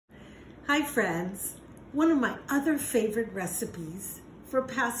Hi friends, one of my other favorite recipes for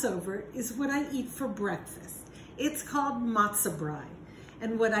Passover is what I eat for breakfast. It's called Matzah Brei.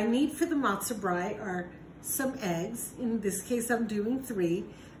 And what I need for the Matzah Brei are some eggs, in this case I'm doing 3,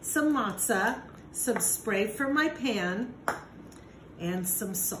 some matzah, some spray for my pan, and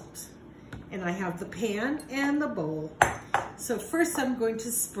some salt. And I have the pan and the bowl. So first I'm going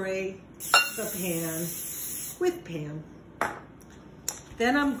to spray the pan with pan.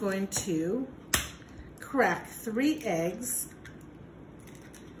 Then I'm going to crack 3 eggs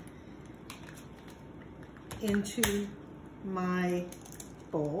into my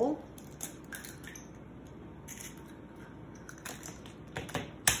bowl.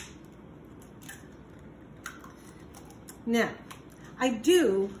 Now, I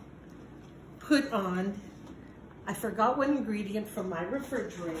do put on, I forgot one ingredient from my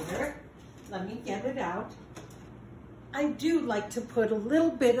refrigerator. Let me get it out. I do like to put a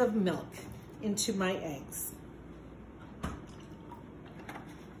little bit of milk into my eggs.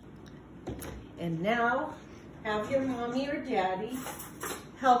 And now, have your mommy or daddy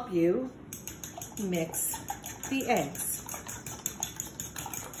help you mix the eggs.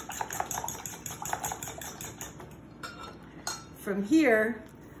 From here,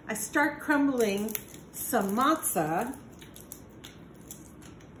 I start crumbling some matzah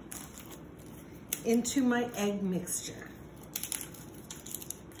into my egg mixture.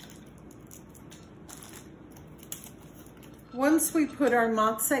 Once we put our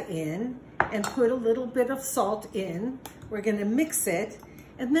matzah in and put a little bit of salt in, we're gonna mix it,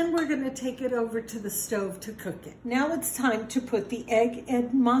 and then we're gonna take it over to the stove to cook it. Now it's time to put the egg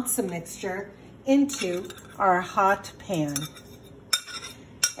and matzah mixture into our hot pan.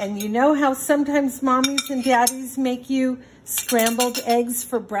 And you know how sometimes mommies and daddies make you scrambled eggs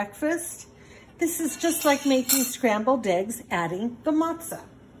for breakfast? This is just like making scrambled eggs, adding the matzah.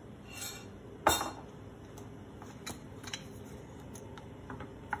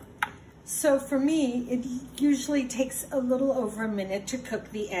 So for me, it usually takes a little over a minute to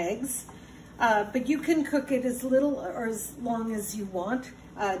cook the eggs, but you can cook it as little or as long as you want,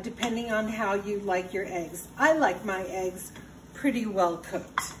 depending on how you like your eggs. I like my eggs pretty well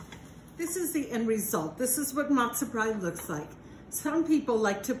cooked. This is the end result. This is what Matzah Brei looks like. Some people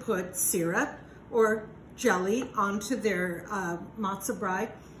like to put syrup or jelly onto their Matzah Brei.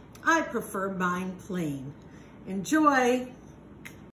 I prefer mine plain. Enjoy.